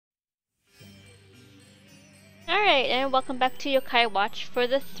Alright, and welcome back to Yokai Watch for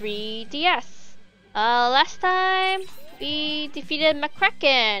the 3DS. Last time we defeated McCracken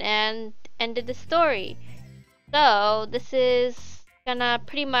and ended the story. So this is gonna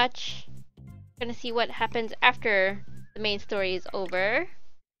pretty much see what happens after the main story is over.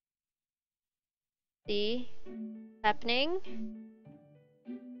 See what's happening.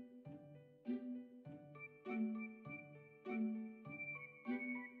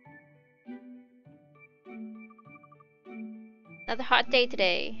 Another hot day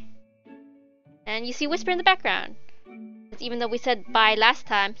today. And you see Whisper in the background. Because even though we said bye last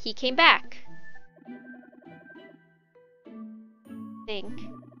time, he came back. I think.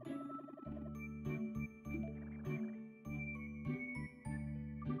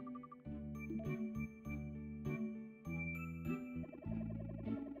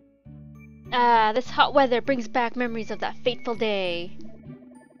 This hot weather brings back memories of that fateful day.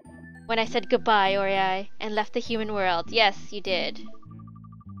 When I said goodbye, Oriai, and left the human world. Yes, you did.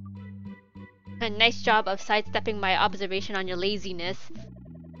 A nice job of sidestepping my observation on your laziness.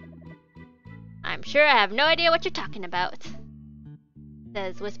 I'm sure I have no idea what you're talking about,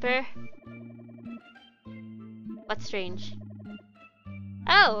 says Whisper. What's strange?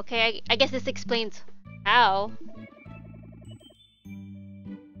 Oh, okay, I guess this explains how.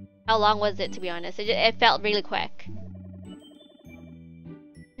 How long was it, to be honest? It felt really quick.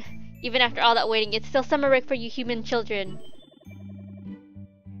 Even after all that waiting, it's still summer break for you human children.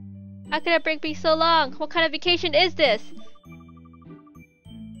 How could a break be so long? What kind of vacation is this?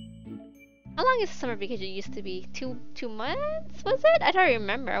 How long is summer vacation used to be? Two months? Was it? I don't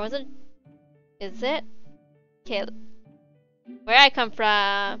remember. Was it? Is it? Okay. Where I come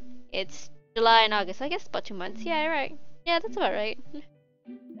from, it's July and August. So I guess about 2 months. Yeah, right. Yeah, that's about right.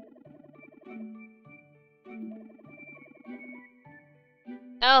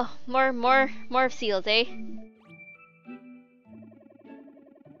 Oh, more seals, eh?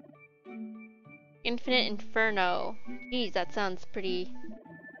 Infinite Inferno. Geez, that sounds pretty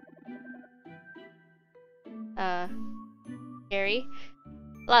scary.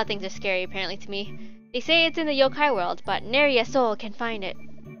 A lot of things are scary apparently to me. They say it's in the yokai world, but nary a soul can find it.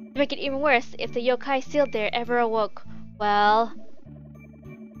 To make it even worse, if the yokai sealed there ever awoke, well,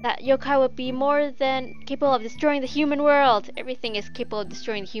 that yokai would be more than capable of destroying the human world. Everything is capable of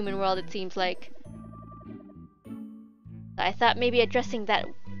destroying the human world, it seems like. I thought maybe addressing that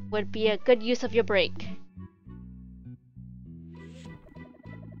would be a good use of your break.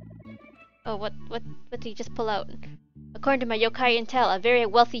 Oh, what did you just pull out? According to my yokai intel, a very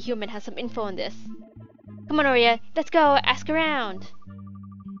wealthy human has some info on this. Come on, Oria, let's go ask around.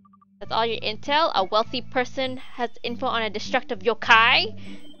 That's all your intel? A wealthy person has info on a destructive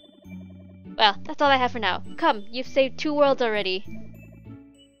yokai? Well, that's all I have for now. Come, you've saved 2 worlds already.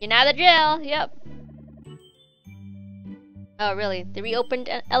 You know the drill, yep. Oh, really? The reopened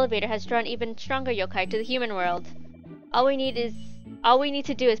elevator has drawn even stronger yokai to the human world. All we need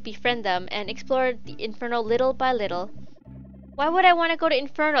to do is befriend them and explore the Inferno little by little. Why would I want to go to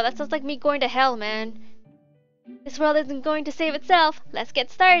Inferno? That sounds like me going to hell, man. This world isn't going to save itself. Let's get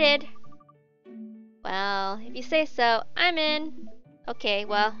started. Well, if you say so, I'm in. Okay,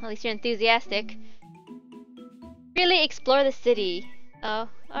 well, at least you're enthusiastic. Really explore the city. Oh,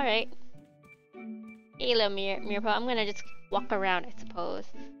 alright. Hey, little Mirpo, I'm gonna just walk around, I suppose.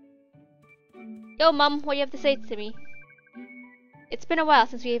 Yo, Mum, what do you have to say to me? It's been a while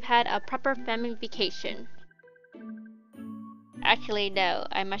since we've had a proper family vacation. Actually, no,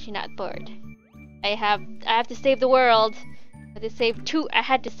 I'm actually not bored. I have to save the world. I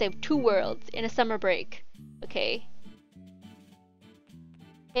had to save 2 worlds in a summer break. Okay.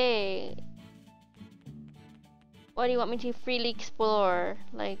 Hey. What do you want me to freely explore?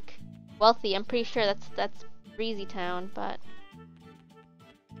 Like, wealthy, I'm pretty sure that's Breezy Town, but...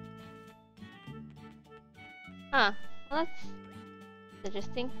 Huh. Well, that's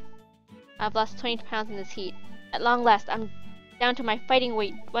interesting. I've lost 20 pounds in this heat. At long last, I'm down to my fighting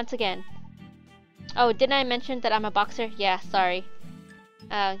weight once again. Oh, didn't I mention that I'm a boxer? Yeah, sorry.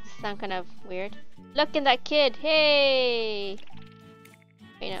 You sound kind of weird. Look at that kid! Hey!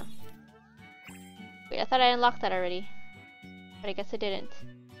 Wait, no. Wait, I thought I unlocked that already. But I guess I didn't.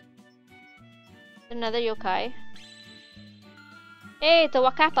 Another yokai. Hey, it's a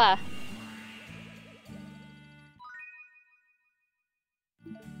Wakapa!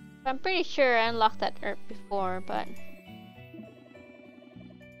 I'm pretty sure I unlocked that before, but...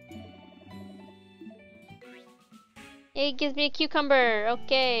 It gives me a cucumber!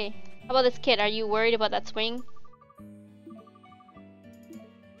 Okay. How about this kid? Are you worried about that swing?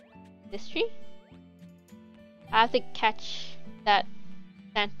 This tree? I have to catch that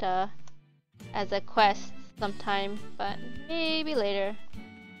Santa as a quest sometime, but maybe later.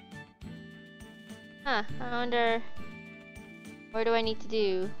 Huh, I wonder, what do I need to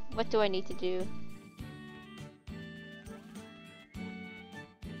do? What do I need to do?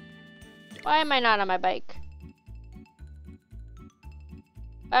 Why am I not on my bike?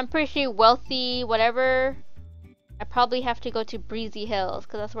 I'm pretty wealthy, whatever. I probably have to go to Breezy Hills,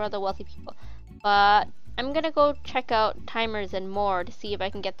 because that's where all the wealthy people. But I'm gonna go check out timers and more to see if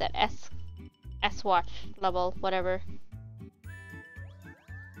I can get that S watch level, whatever.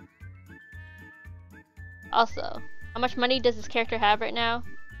 Also, how much money does this character have right now?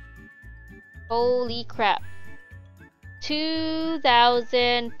 Holy crap.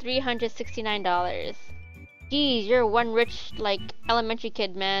 $2,369. Geez, you're one rich, like, elementary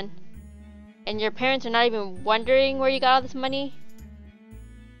kid, man. And your parents are not even wondering where you got all this money?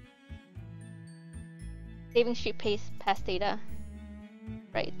 Saving street pass data.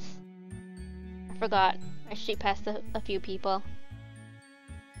 Right. I forgot. I street passed a few people.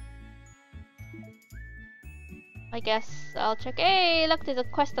 I guess I'll check. Hey, look, there's a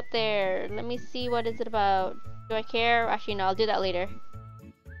quest up there. Let me see what is it about. Do I care? Actually, no, I'll do that later.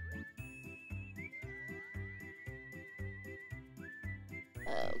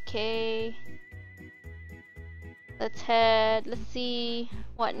 Okay. Let's head. Let's see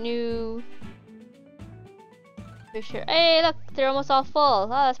what new. For sure. Hey, look, they're almost all full. Oh,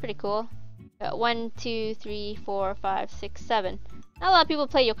 that's pretty cool. Got 1, 2, 3, 4, 5, 6, 7. Not a lot of people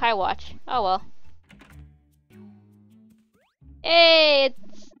play Yokai Watch. Oh well. Hey,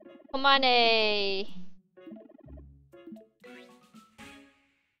 it's Komane.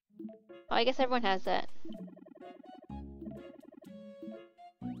 Oh, I guess everyone has that.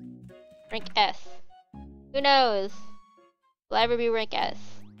 Rank S. Who knows? Will I ever be rank S?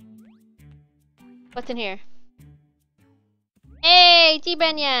 What's in here? Hey,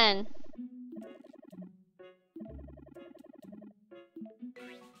 Jibanyan!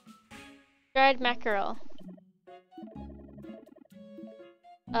 Dried mackerel.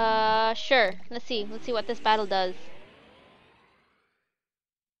 Sure. Let's see. Let's see what this battle does.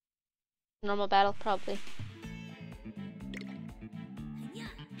 Normal battle, probably.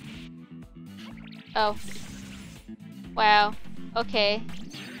 Oh. Wow. Okay.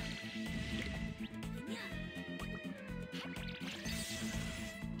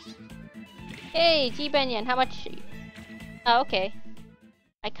 Hey, Jibanyan, how much? Oh, okay.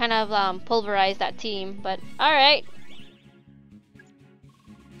 I kind of pulverized that team, but alright.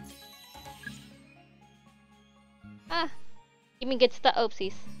 Ah, give me good stuff.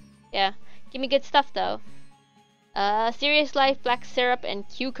 Oopsies. Yeah, give me good stuff though. Serious Life, Black Syrup, and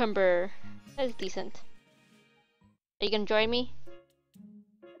Cucumber. That is decent. Are you gonna join me?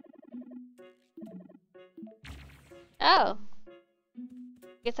 Oh. I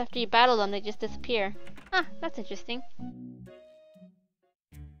guess after you battle them, they just disappear. Huh, that's interesting.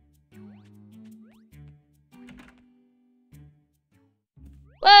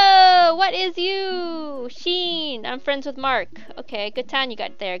 Whoa! What is you? Sheen! I'm friends with Mark. Okay, good time you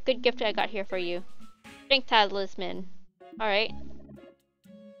got there. Good gift I got here for you. Strength Talisman. Alright.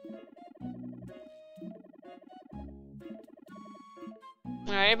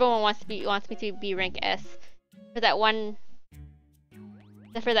 Alright, everyone wants me to be rank S. For that one,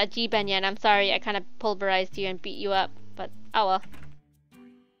 for that Jibanyan, I'm sorry I kind of pulverized you and beat you up, but oh well.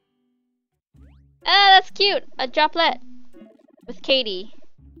 Ah, that's cute! A droplet! With Katie.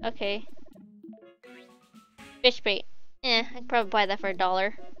 Okay. Fish bait. I could probably buy that for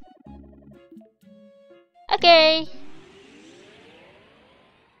 $1. Okay!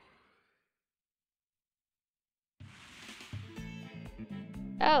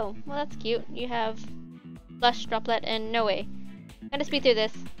 Oh, well that's cute. You have Flush, Droplet, and No Way. Gotta speed through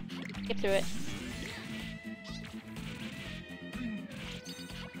this. Skip through it.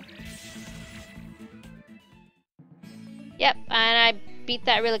 Yep, and I beat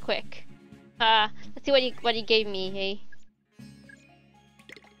that really quick. Let's see what he gave me, hey?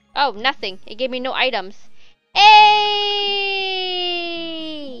 Oh, nothing. It gave me no items. Hey!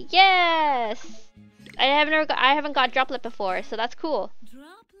 Yes! I haven't got Droplet before, so that's cool.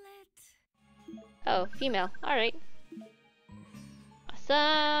 Oh, female. Alright.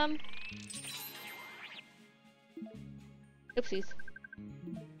 Awesome. Oopsies.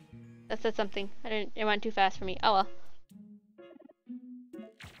 That said something. It went too fast for me. Oh well.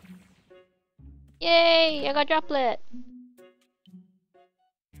 Yay! I got Droplet!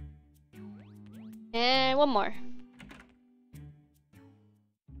 And one more.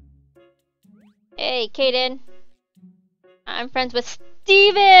 Hey, Kaden. I'm friends with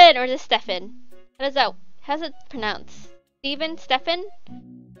Steven! Or is it Stefan? How's it pronounced? Steven? Stefan?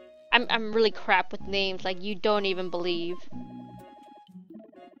 I'm really crap with names, like you don't even believe.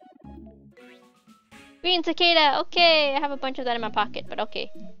 Green cicada, okay, I have a bunch of that in my pocket, but okay.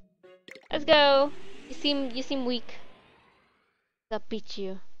 Let's go. You seem weak. I'll beat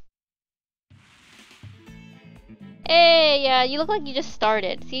you. Hey, you look like you just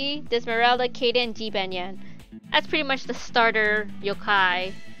started. See? Desmeralda, Kada, and Jibanyan. That's pretty much the starter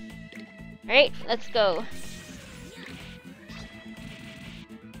yokai. Alright, let's go.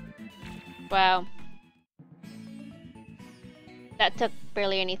 Wow. That took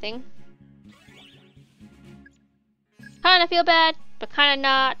barely anything. Kinda feel bad, but kinda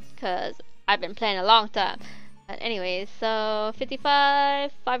not, cause I've been playing a long time. But anyways, so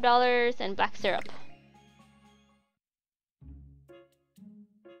 55, $5, and black syrup.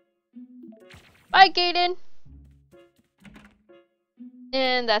 Bye, Gaiden!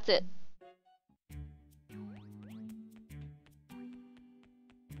 And that's it.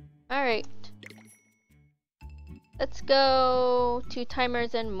 Alright. Let's go 2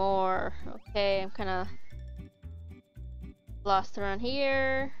 timers and more. Okay, I'm kinda lost around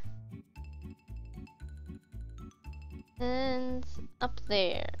here. And up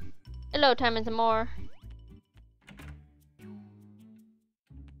there. Hello, timers and more.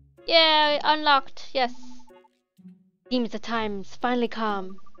 Yeah, unlocked. Yes. Seems the time's finally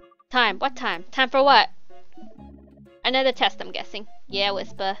come. Time? What time? Time for what? Another test, I'm guessing. Yeah,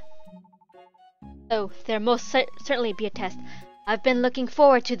 Whisper. Oh, there most certainly be a test. I've been looking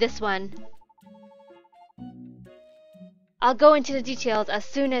forward to this one. I'll go into the details as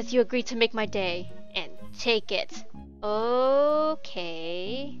soon as you agree to make my day. And take it.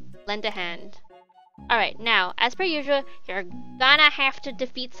 Okay. Lend a hand. Alright, now, as per usual, you're gonna have to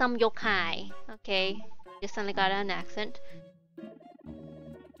defeat some yokai. Okay. You suddenly got an accent.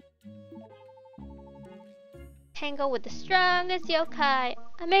 Tangle with the strongest yokai.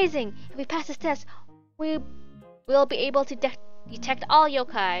 Amazing! If we pass this test, we'll be able to detect all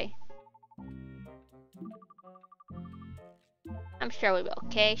yokai. I'm sure we will.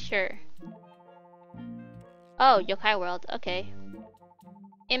 Okay, sure. Oh, Yokai World. Okay.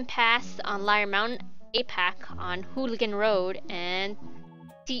 Impasse on Lyre Mountain, APAC on Hooligan Road, and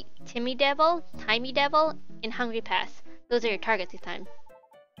Timmy Devil in Hungry Pass. Those are your targets this time.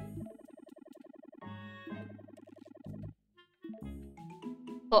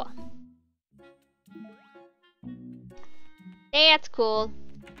 Cool. Hey, that's cool.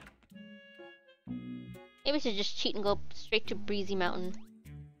 Maybe we should just cheat and go straight to Breezy Mountain.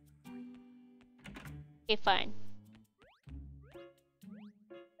 Okay, fine.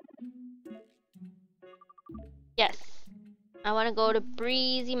 Yes. I want to go to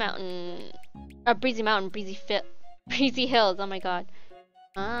Breezy Mountain. Breezy Hills, oh my god.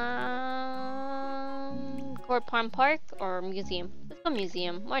 Cord Palm Park or Museum? Let's go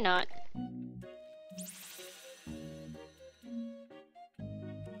Museum, why not?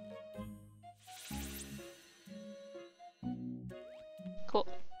 Cool.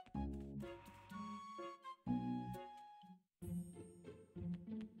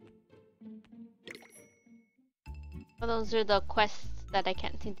 Well, those are the quests that I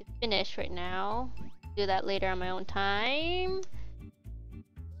can't seem to finish right now. Do that later on my own time.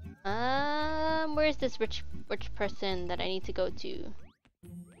 Where's this rich person that I need to go to?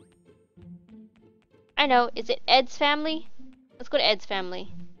 I know, is it Ed's family? Let's go to Ed's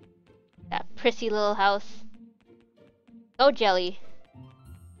family. That prissy little house. Go, Jelly.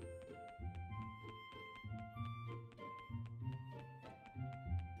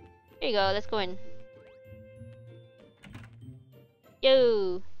 There you go, let's go in.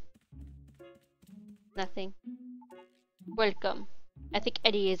 Yo! Nothing. Welcome. I think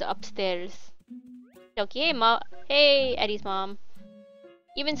Eddie is upstairs. Okay, hey, Eddie's mom.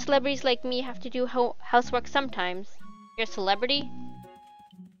 Even celebrities like me have to do housework sometimes. You're a celebrity?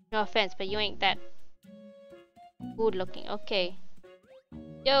 No offense, but you ain't that good looking. Okay.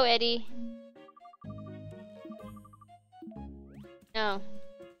 Yo, Eddie. No.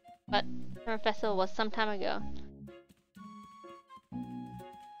 But Summer Festival was some time ago.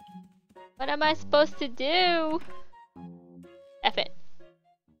 What am I supposed to do? F it.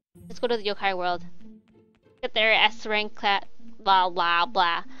 Let's go to the Yokai World. Get their S rank blah blah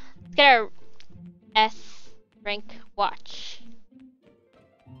blah. Let's get our S rank watch.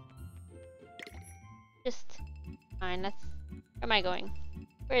 Just fine, where am I going?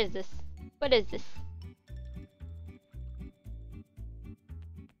 Where is this? What is this?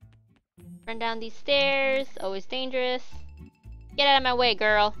 Run down these stairs, always dangerous. Get out of my way,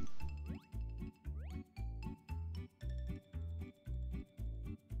 girl.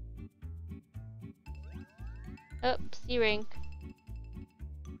 Oh, C rank.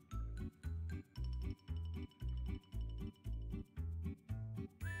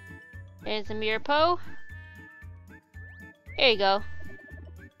 There's a mirror po. There you go.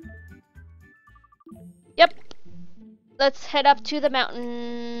 Yep. Let's head up to the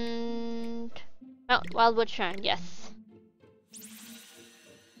mountain. Mount Wildwood Shrine, yes.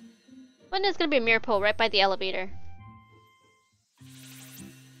 When there's gonna be a mirror pole right by the elevator?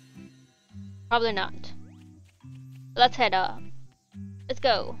 Probably not. Let's head up. Let's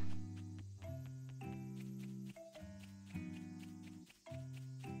go.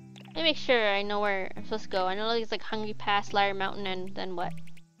 Let me make sure I know where I'm supposed to go. I know it's like Hungry Pass, Lyre Mountain, and then what?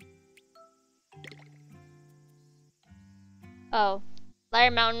 Oh,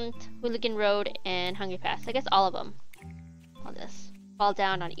 Lyre Mountain, Hooligan Road, and Hungry Pass. I guess all of them. I'll just fall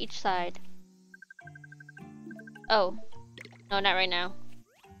down on each side. Oh, no, not right now.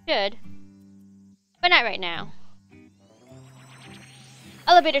 Should, but not right now.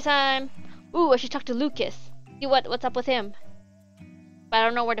 Elevator time! Ooh, I should talk to Lucas. See what's up with him. But I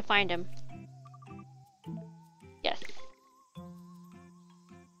don't know where to find him. Yes.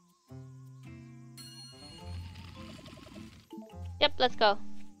 Yep, let's go.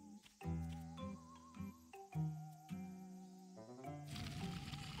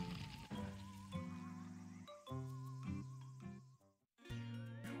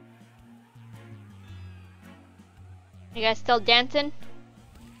 You guys still dancing?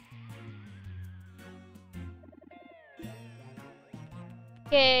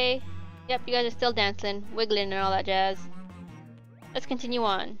 Okay. Yep, you guys are still dancing, wiggling and all that jazz. Let's continue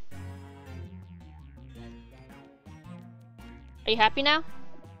on. Are you happy now?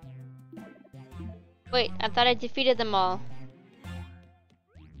 Wait, I thought I defeated them all.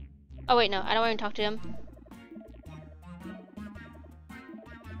 Oh wait, no, I don't want to talk to him.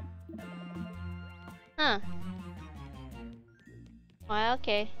 Huh. Well,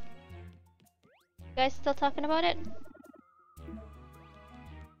 okay. You guys still talking about it?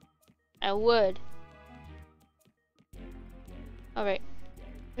 I would. Alright.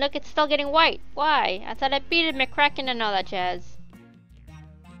 Look, it's still getting white. Why? I thought I beat McCracken and all that jazz.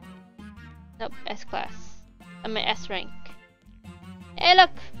 Nope, S class. I'm an S rank. Hey look!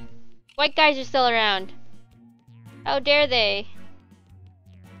 White guys are still around. How dare they?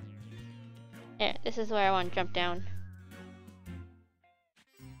 There, this is where I want to jump down.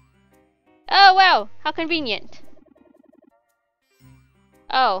 Oh wow! How convenient.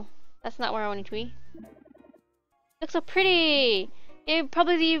 Oh, that's not where I wanted to be. Looks so pretty! It's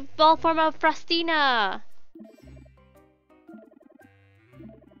probably the evolved form of Frostina!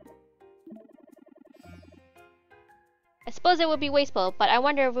 I suppose it would be wasteful, but I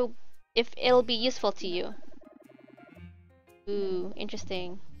wonder if it'll be useful to you. Ooh,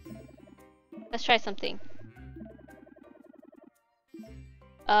 interesting. Let's try something.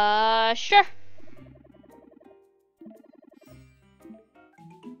 Sure!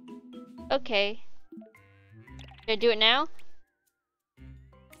 Okay. Should I do it now?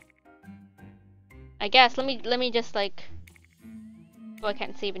 I guess. Let me just like... Oh, I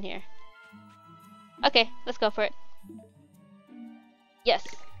can't save in here. Okay, let's go for it. Yes.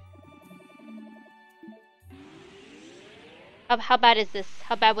 How bad is this?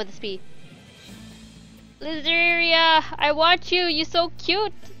 How bad would this be? Listeria, I want you. You're so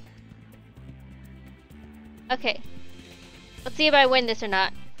cute. Okay. Let's see if I win this or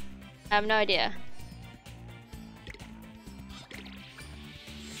not. I have no idea.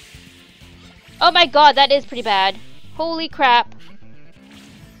 Oh my god, that is pretty bad. Holy crap.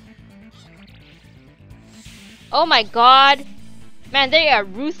 Oh my god. Man, they are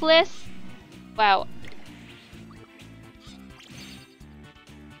ruthless. Wow.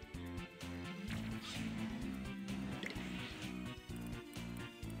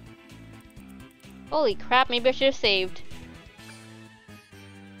 Holy crap, maybe I should have saved.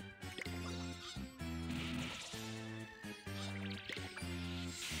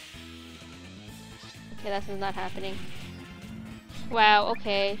 Okay, that's not happening. Wow,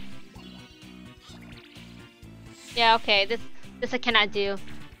 okay. Yeah, okay, this I cannot do.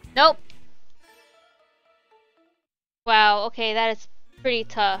 Nope. Wow, okay, that is pretty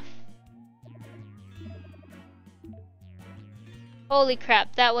tough. Holy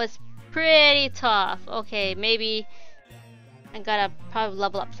crap, that was pretty tough. Okay, maybe I gotta probably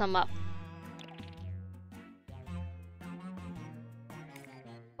level up some up.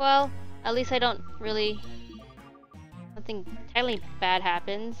 Well, at least I don't really... Nothing terribly bad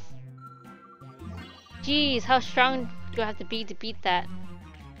happens. Jeez, how strong do I have to beat that?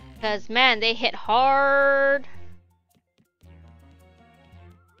 Because, man, they hit hard.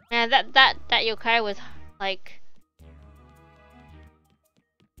 Man, that yokai was, like...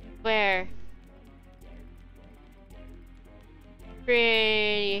 Where?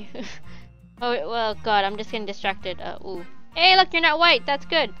 Pretty... Oh, well, God, I'm just getting distracted. Ooh. Hey, look, you're not white. That's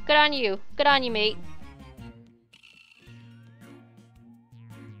good. Good on you. Good on you, mate.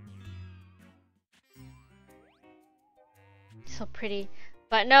 So pretty.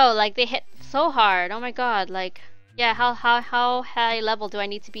 But no, like, they hit so hard. Oh my God, like, yeah, how high level do I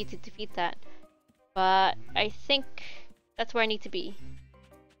need to be to defeat that? But I think that's where I need to be.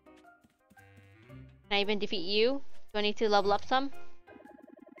 Can I even defeat you? Do I need to level up some?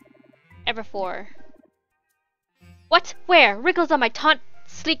 Ever 4. What? Where? Wrinkles on my taunt,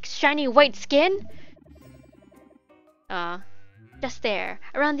 sleek, shiny white skin? Just there,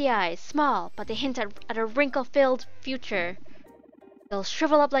 around the eyes, small, but they hint at a wrinkle-filled future. They'll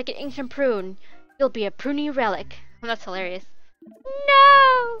shrivel up like an ancient prune. You'll be a pruny relic. That's hilarious.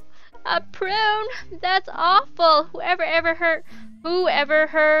 No! A prune? That's awful! Whoever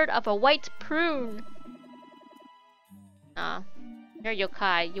heard of a white prune? You're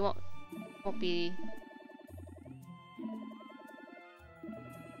yokai. You won't be.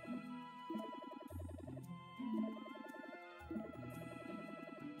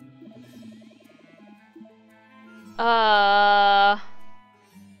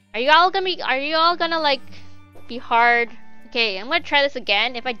 Are you all gonna like be hard? Okay, I'm gonna try this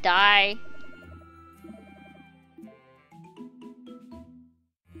again. If I die.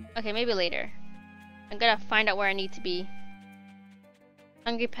 Okay, maybe later. I'm gonna find out where I need to be.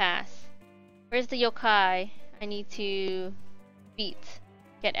 Hungry Pass. Where's the yokai I need to beat?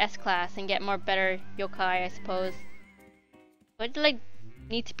 Get S-class and get more better yokai, I suppose. What do I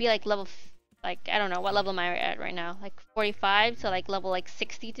need to be like level like, I don't know, what level am I at right now? Like 45, so like level like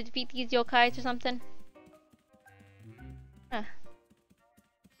 60 to defeat these yokais or something? Huh.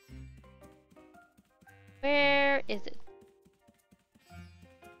 Where is it?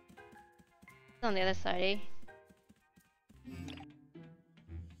 It's on the other side, eh?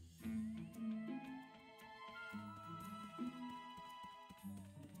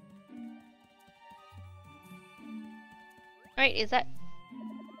 Alright, is that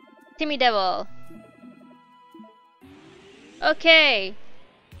Timmy Devil? Okay.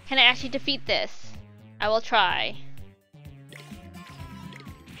 Can I actually defeat this? I will try.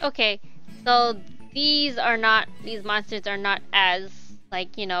 Okay, so these monsters are not as,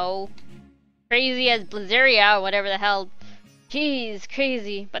 like, you know, crazy as Blizzeria or whatever the hell. Jeez,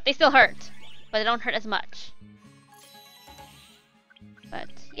 crazy. But they still hurt. But they don't hurt as much. But,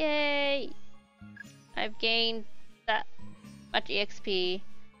 yay! I've gained that much EXP.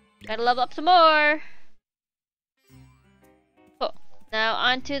 Gotta level up some more! Cool. Now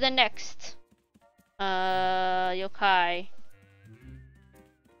on to the next. Yokai.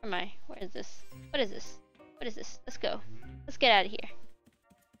 Where am I? Where is this? What is this? What is this? Let's go. Let's get out of here.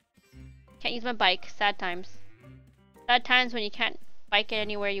 Can't use my bike. Sad times. Sad times when you can't bike it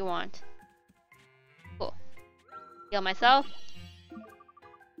anywhere you want. Cool. Heal myself.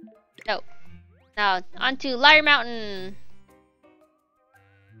 Nope. Now, on to Lyre Mountain!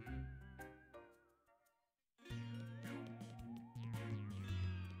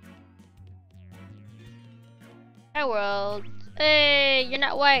 Hi world. Hey, you're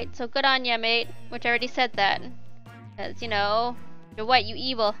not white, so good on ya, mate. Which I already said that. Cause, you know, you're white, you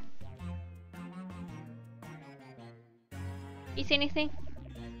evil. You see anything?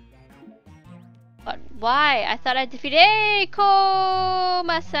 But why? I thought I defeated. Hey,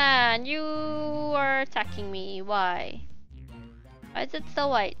 Koma-san! You are attacking me. Why? Why is it still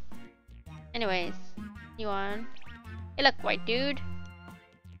white? Anyways, you on? Hey, look, white dude.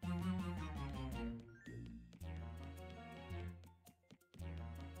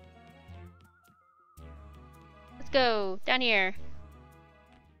 Let's go down here.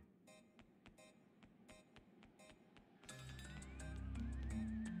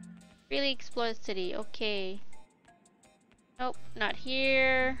 Really explore the city. Okay. Nope, not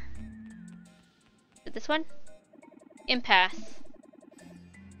here. Is it this one? Impasse.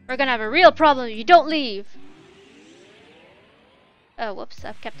 We're gonna have a real problem if you don't leave. Oh, whoops.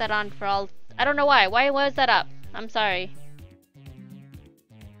 I've kept that on for all... I don't know why. Why was that up? I'm sorry.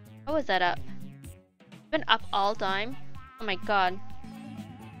 Why was that up? Been up all time? Oh my god.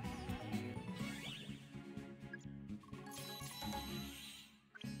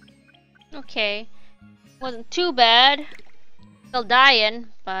 Okay. Wasn't too bad. Still dying,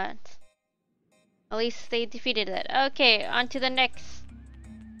 but... at least they defeated it. Okay, on to the next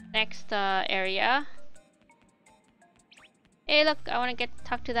area. Hey, look, I want to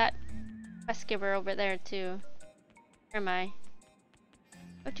talk to that quest giver over there too. Where am I?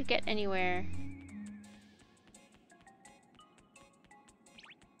 How to get anywhere?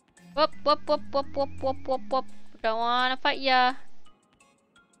 Whoop, whoop, whoop, whoop, whoop, whoop, whoop, whoop. Don't wanna fight ya.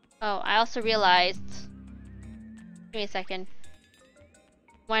 Oh, I also realized. Give me a second.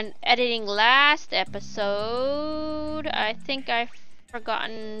 When editing last episode, I think I've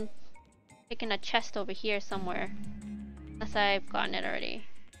forgotten picking a chest over here somewhere. Unless I've gotten it already.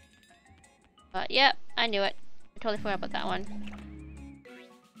 But yep, I knew it. I totally forgot about that one.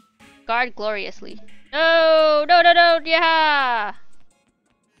 Guard gloriously. No! No, no, no! Yaha!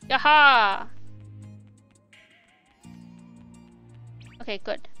 Yaha! Okay,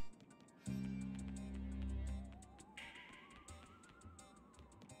 good.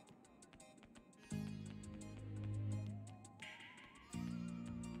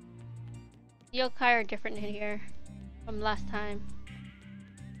 Yokai are different in here from last time.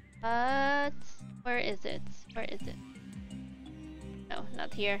 But where is it? Where is it? No,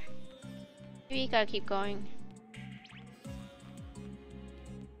 not here. We gotta keep going.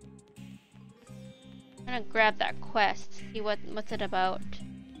 I'm gonna grab that quest, see what's it about,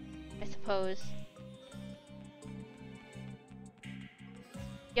 I suppose.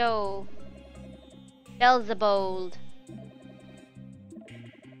 Yo, Beelzebub.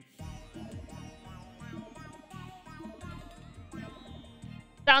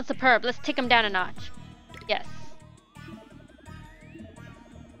 Sounds superb. Let's take him down a notch. Yes.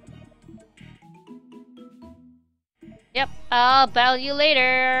 Yep, I'll battle you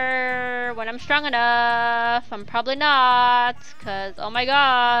later when I'm strong enough. I'm probably not, cause oh my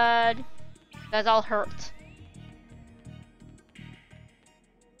god, cause I'll hurt.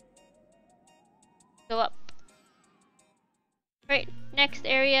 Go up. Right, next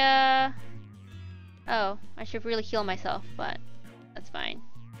area. Oh, I should really heal myself, but that's fine.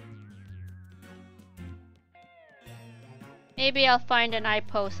 Maybe I'll find an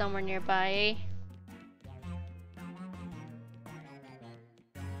IPO somewhere nearby.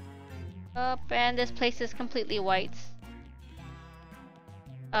 Oh, and this place is completely white.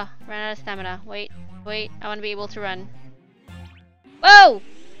 Oh, ran out of stamina. Wait, wait, I want to be able to run. Whoa!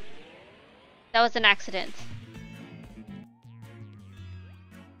 That was an accident.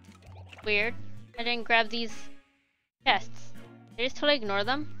 Weird. I didn't grab these chests. Did I just totally ignore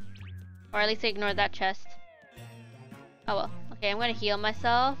them? Or at least I ignored that chest. Oh well. Okay, I'm gonna heal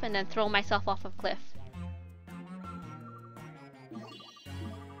myself and then throw myself off a cliff.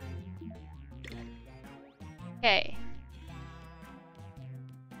 Okay.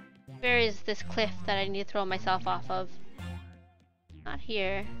 Where is this cliff that I need to throw myself off of? Not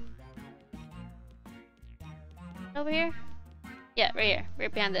here. Over here? Yeah, right here.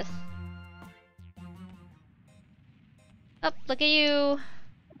 Right behind this. Oh, look at you!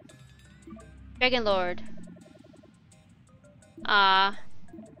 Dragon Lord. Ah.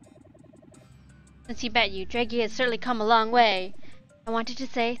 Since he met you, Draggy has certainly come a long way. I wanted to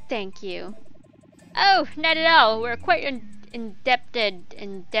say thank you. Oh, not at all. We're quite indebted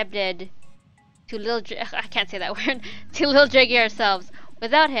to little I can't say that word. To little Draggy ourselves.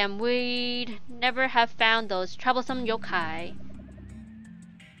 Without him, we'd never have found those troublesome yokai.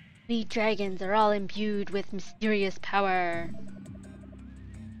 We dragons are all imbued with mysterious power.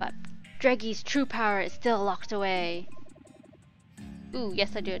 But Draggy's true power is still locked away. Ooh,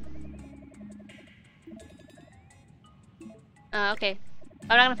 yes I did. Okay.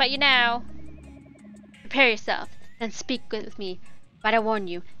 I'm not gonna fight you now. Prepare yourself, then speak with me. But I warn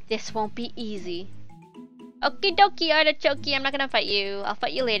you, this won't be easy. Okie dokie, artichoke, I'm not gonna fight you. I'll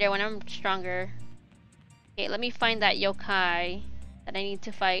fight you later when I'm stronger. Okay, let me find that yokai that I need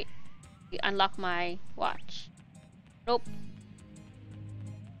to fight to unlock my watch. Nope.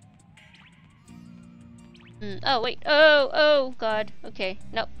 Oh, wait. Oh, god. Okay,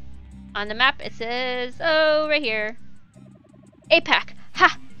 nope. On the map, it says, oh, right here. APAC!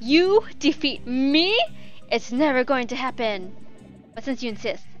 Ha! You defeat me? It's never going to happen. But since you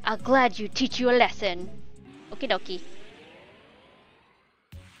insist, I'll gladly teach you a lesson. Okie dokie.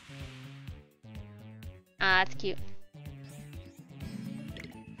 Ah, that's cute.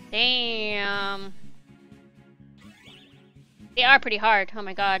 Damn. They are pretty hard. Oh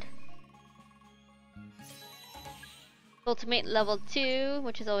my god. Ultimate level 2,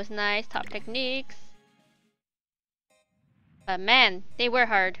 which is always nice. Top techniques. But man, they were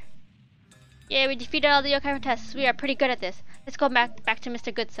hard. Yeah, we defeated all the yokai tests. We are pretty good at this. Let's go back to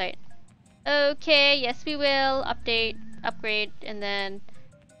Mr. Goodsight. Okay, yes we will. Update, upgrade, and then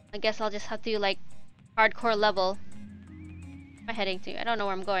I guess I'll just have to like hardcore level. Where am I heading to? I don't know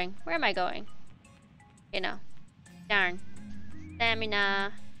where I'm going. Where am I going? Okay, no. Darn.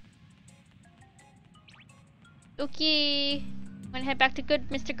 Stamina. Okay. I'm gonna head back to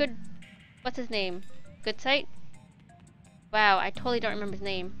Mr. Good. What's his name? Goodsight? Wow, I totally don't remember his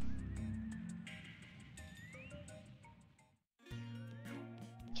name.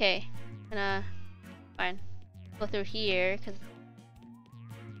 Okay, gonna fine. Go through here because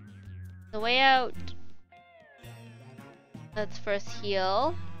the way out. Let's first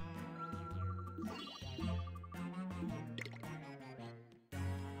heal.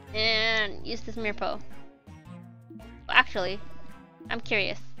 And use this Mirpo. Actually, I'm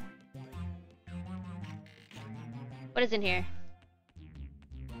curious. What is in here?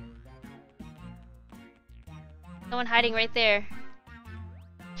 Someone hiding right there.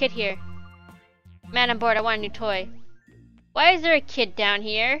 Kid here. Man, I'm bored. I want a new toy. Why is there a kid down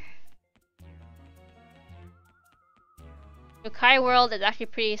here? Yokai World is actually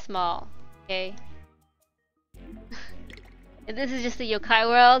pretty small. Okay. If this is just the Yokai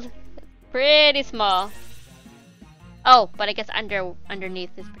World, it's pretty small. Oh, but I guess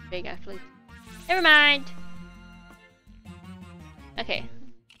underneath is pretty big actually. Never mind. Okay.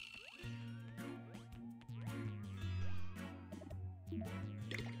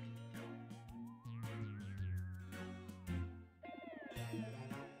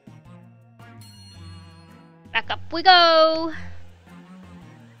 Back up we go!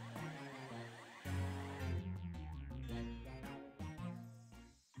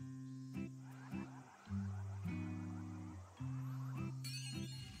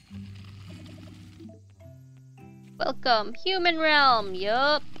 Welcome, Human Realm,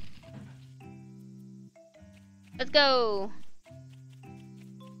 yup. Let's go!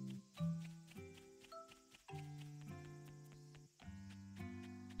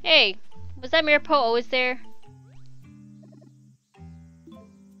 Hey, was that Mirpo always there?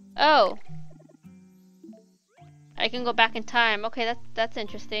 Oh. I can go back in time. Okay, that's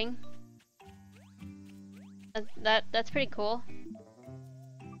interesting. That's pretty cool.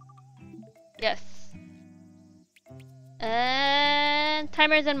 Yes. And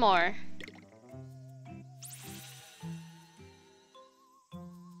timers and more.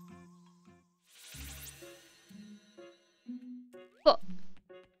 Cool.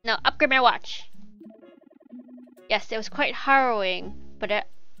 Now upgrade my watch. Yes, it was quite harrowing, but it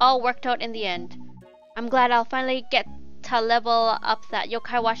all worked out in the end. I'm glad I'll finally get to level up that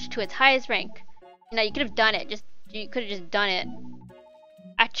yokai watch to its highest rank. You know, you could have done it. You could have just done it.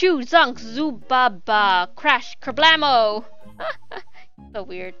 Achoo, zunk, zubaba, crash, kerblamo! So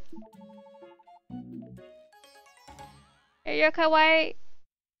weird. Your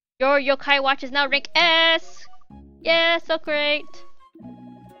yokai watch is now rank S! Yeah, so great!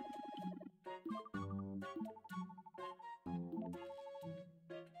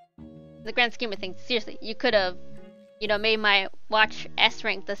 In the grand scheme of things, seriously, you could have, you know, made my watch S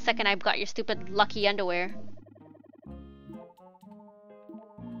rank the second I got your stupid lucky underwear.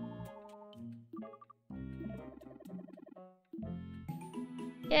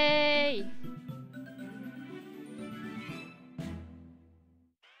 Yay!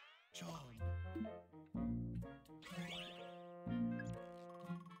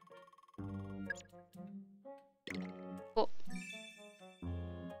 Cool.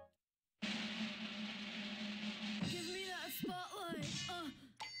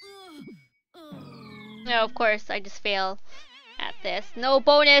 No, of course, I just fail at this. No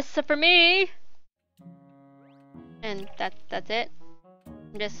bonus for me! And that's it.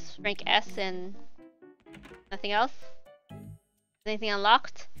 I'm just rank S and nothing else. Is anything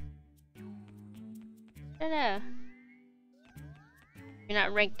unlocked? I don't know. You're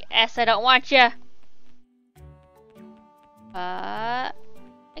not rank S, I don't want you! I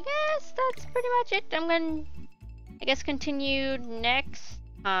guess that's pretty much it. I'm gonna, I guess, continue next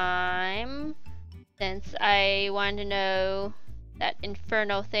time. Since I want to know that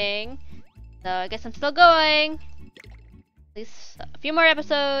Inferno thing. So I guess I'm still going. At least a few more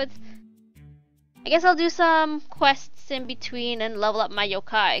episodes. I guess I'll do some quests in between and level up my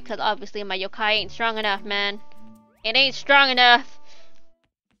yokai. Because obviously my yokai ain't strong enough, man. It ain't strong enough.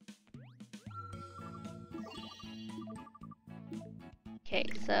 Okay,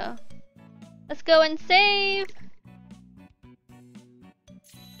 so let's go and save.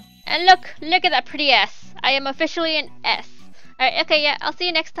 And look at that pretty S. I am officially an S. Alright, okay, yeah, I'll see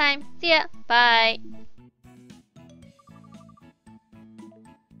you next time. See ya. Bye.